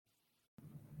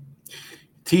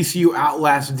TCU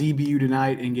outlasts DBU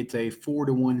tonight and gets a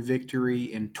 4-1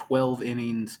 victory in 12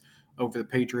 innings over the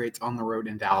Patriots on the road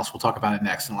in Dallas. We'll talk about it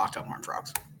next in Locked On Horned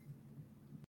Frogs.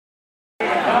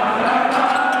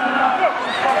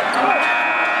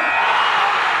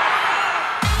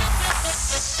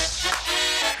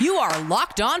 You are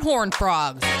Locked On Horned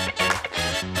Frogs,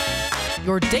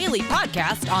 your daily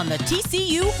podcast on the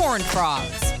TCU Horned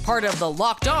Frogs, part of the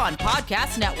Locked On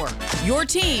Podcast Network, your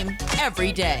team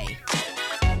every day.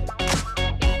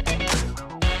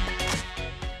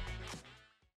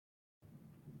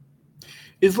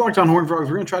 It's Locked On Horned Frogs.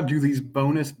 We're going to try to do these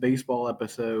bonus baseball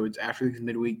episodes after these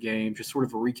midweek games, just sort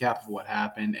of a recap of what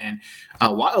happened. And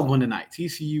a wild one tonight.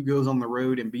 TCU goes on the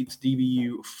road and beats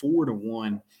DBU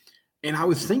 4-1. And I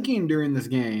was thinking during this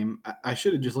game, I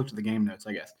should have just looked at the game notes,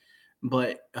 I guess.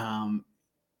 But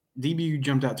DBU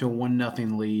jumped out to a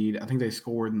 1-0 lead. I think they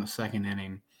scored in the second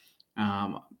inning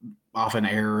off an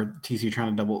error. TCU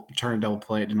trying to double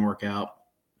play. It didn't work out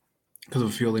because of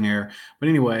a fielding error. But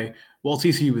anyway, while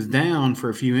TCU was down for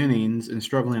a few innings and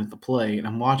struggling at the plate, and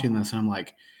I'm watching this and I'm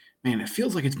like, man, it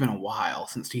feels like it's been a while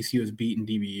since TCU has beaten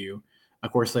DBU.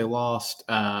 Of course, they lost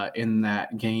in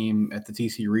that game at the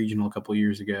TCU Regional a couple of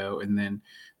years ago, and then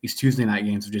these Tuesday night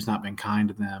games have just not been kind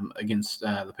to them against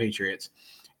the Patriots.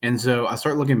 And so I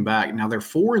start looking back. Now, they're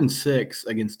 4-6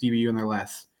 against DBU in their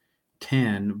last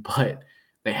 10, but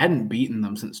they hadn't beaten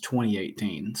them since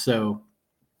 2018. So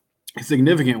a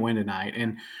significant win tonight.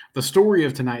 And the story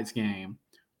of tonight's game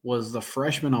was the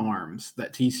freshman arms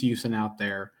that TCU sent out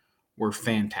there were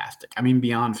fantastic. I mean,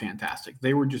 beyond fantastic.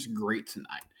 They were just great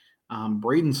tonight.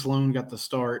 Braden Sloan got the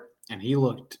start, and he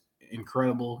looked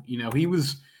incredible. You know, he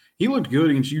looked good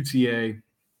against UTA,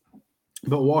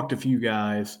 but walked a few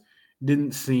guys.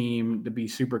 Didn't seem to be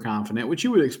super confident, which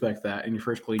you would expect that in your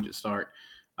first collegiate start.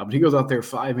 But he goes out there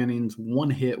 5 innings, 1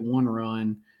 hit, 1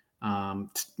 run.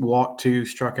 Walked 2,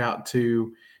 struck out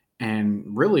 2, and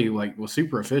really was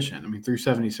super efficient. I mean, threw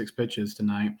 76 pitches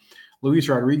tonight. Luis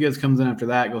Rodriguez comes in after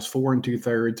that, goes 4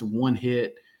 2/3, 1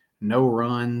 hit, no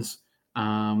runs.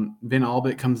 Ben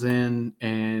Albert comes in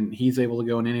and he's able to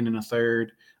go an inning and a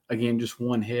third. Again, just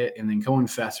 1 hit, and then Cohen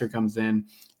Fesser comes in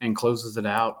and closes it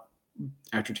out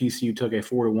after TCU took a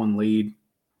 4-1 lead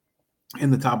in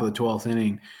the top of the 12th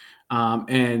inning.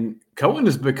 And Cohen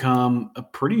has become a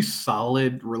pretty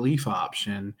solid relief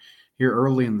option here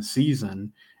early in the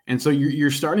season. And so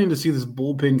you're starting to see this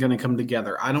bullpen kind of come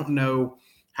together. I don't know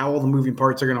how all the moving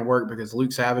parts are going to work because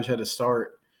Luke Savage had to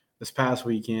start this past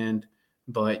weekend,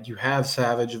 but you have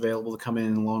Savage available to come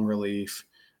in long relief.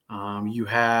 You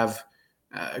have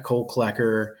Cole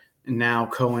Klecker, and now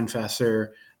Cohen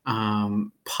Fesser,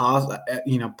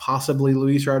 possibly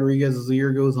Luis Rodriguez as the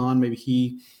year goes on. Maybe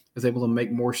he is able to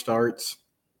make more starts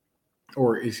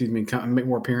make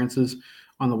more appearances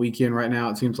on the weekend. Right now,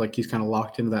 it seems like he's kind of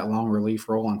locked into that long relief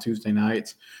role on Tuesday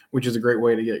nights, which is a great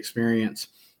way to get experience.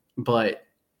 But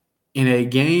in a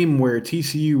game where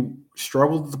TCU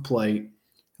struggled at the plate,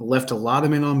 left a lot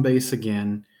of men on base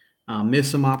again,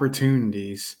 missed some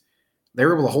opportunities, they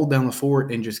were able to hold down the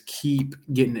fort and just keep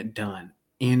getting it done.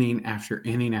 Inning after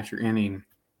inning after inning,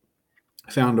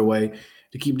 found a way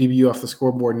to keep DBU off the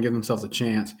scoreboard and give themselves a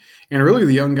chance. And really,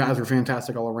 the young guys were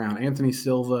fantastic all around. Anthony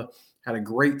Silva had a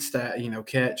great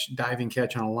diving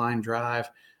catch on a line drive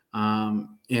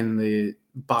in the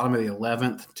bottom of the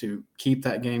 11th to keep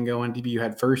that game going. DBU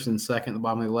had first and second at the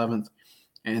bottom of the 11th,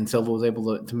 and Silva was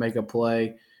able to make a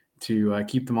play to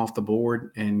keep them off the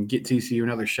board and get TCU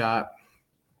another shot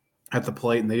at the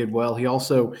plate, and they did well. He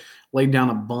also laid down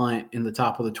a bunt in the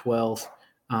top of the 12th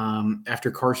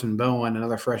after Carson Bowen,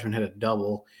 another freshman, hit a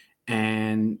double,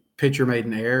 and pitcher made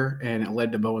an error, and it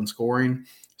led to Bowen scoring.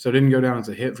 So it didn't go down as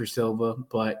a hit for Silva,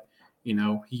 but,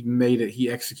 he made it. He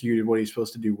executed what he's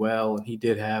supposed to do well, and he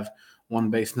did have one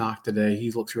base knock today.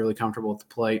 He looks really comfortable at the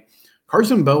plate.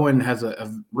 Carson Bowen has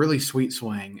a really sweet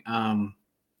swing.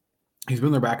 He's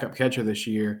been their backup catcher this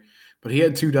year, but he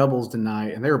had 2 doubles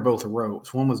tonight, and they were both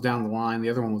ropes. One was down the line. The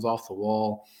other one was off the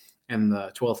wall in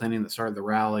the 12th inning that started the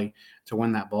rally to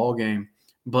win that ball game.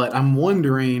 But I'm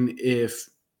wondering if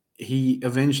he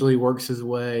eventually works his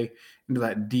way into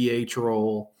that DH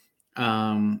role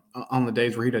on the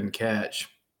days where he doesn't catch,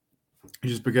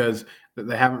 just because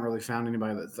they haven't really found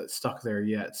anybody that's stuck there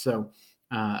yet. So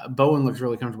Bowen looks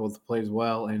really comfortable with the play as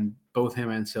well, and both him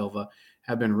and Silva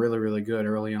have been really, really good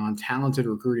early on. Talented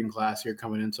recruiting class here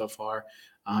coming in so far.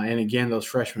 And again, those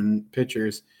freshman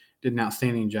pitchers did an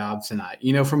outstanding job tonight.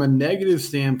 From a negative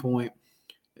standpoint,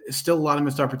 still a lot of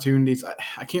missed opportunities.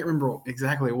 I can't remember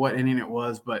exactly what inning it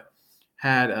was, but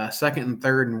had a second and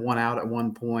third and 1 out at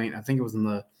one point. I think it was in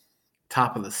the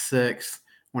top of the 6th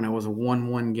when it was a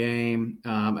 1-1 game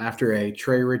after a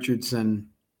Trey Richardson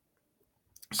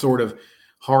sort of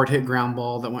hard hit ground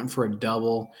ball that went for a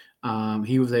double.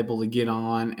 He was able to get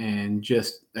on and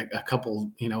just a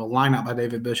couple, a lineup by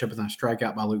David Bishop and a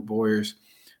strikeout by Luke Boyers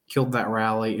killed that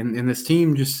rally. And this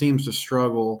team just seems to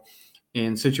struggle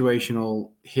in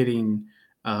situational hitting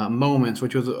moments,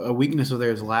 which was a weakness of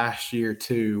theirs last year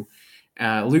too.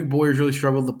 Luke Boyers really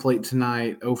struggled the plate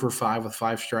tonight, 0 for 5 with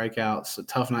 5 strikeouts. A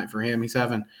tough night for him. He's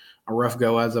having a rough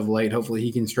go as of late. Hopefully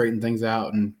he can straighten things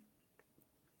out and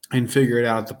figure it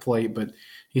out at the plate, but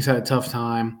he's had a tough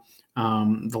time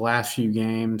the last few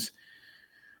games.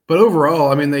 But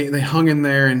overall, I mean, they hung in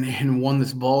there and won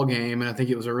this ball game, and I think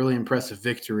it was a really impressive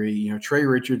victory. Trey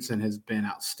Richardson has been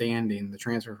outstanding, the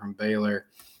transfer from Baylor.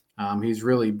 He's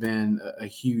really been a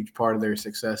huge part of their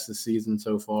success this season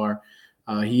so far.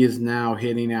 He is now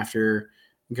hitting after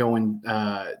getting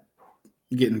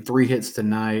 3 hits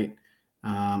tonight.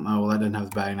 That doesn't have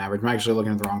his batting average. I'm actually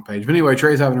looking at the wrong page. But anyway,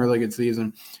 Trey's having a really good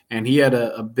season, and he had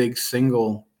a big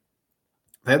single.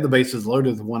 They had the bases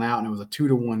loaded with 1 out, and it was a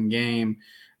 2-1 game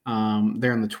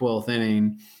there in the 12th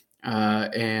inning,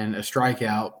 and a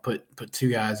strikeout put 2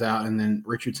 guys out, and then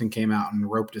Richardson came out and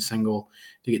roped a single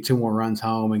to get 2 more runs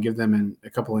home and give them a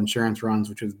couple insurance runs,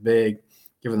 which was big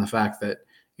given the fact that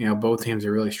both teams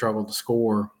have really struggled to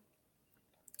score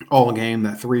all game.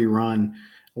 That 3-run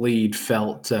lead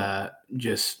felt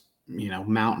just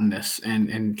mountainous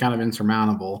and kind of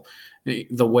insurmountable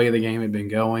the way the game had been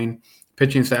going.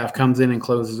 Pitching staff comes in and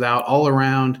closes out all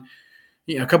around.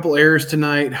 A couple errors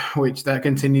tonight, which that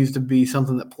continues to be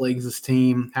something that plagues this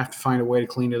team. Have to find a way to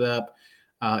clean it up.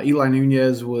 Elijah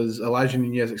Nunez was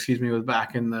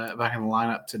back in the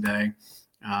lineup today.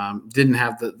 Didn't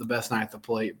have the best night at the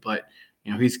plate, but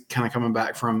he's kind of coming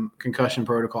back from concussion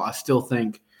protocol. I still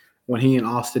think when he and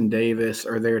Austin Davis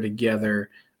are there together,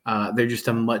 they're just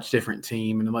a much different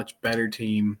team and a much better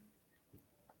team,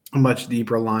 a much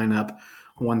deeper lineup,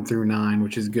 1 through 9,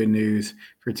 which is good news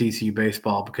for TCU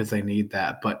baseball because they need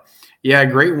that. But, yeah,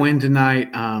 great win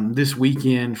tonight. This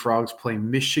weekend, Frogs play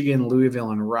Michigan,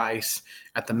 Louisville, and Rice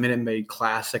at the Minute Maid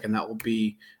Classic, and that will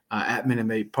be at Minute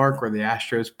Maid Park where the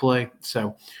Astros play.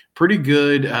 So pretty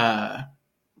good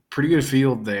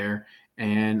field there.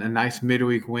 And a nice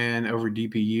midweek win over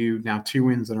DPU. Now 2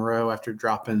 wins in a row after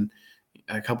dropping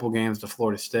a couple games to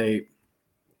Florida State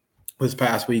this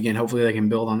past weekend. Hopefully they can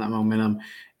build on that momentum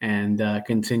and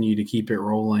continue to keep it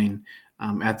rolling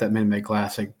at that Minute Maid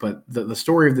Classic. But the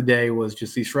story of the day was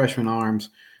just these freshman arms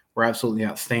were absolutely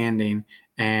outstanding,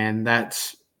 and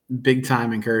that's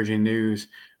big-time encouraging news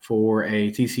for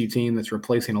a TCU team that's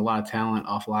replacing a lot of talent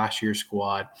off last year's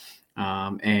squad.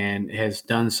 And has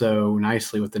done so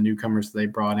nicely with the newcomers they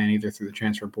brought in either through the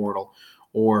transfer portal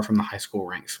or from the high school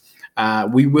ranks.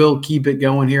 We will keep it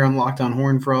going here on Locked On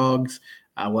Horned Frogs.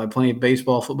 We'll have plenty of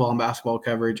baseball, football, and basketball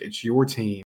coverage. It's your team.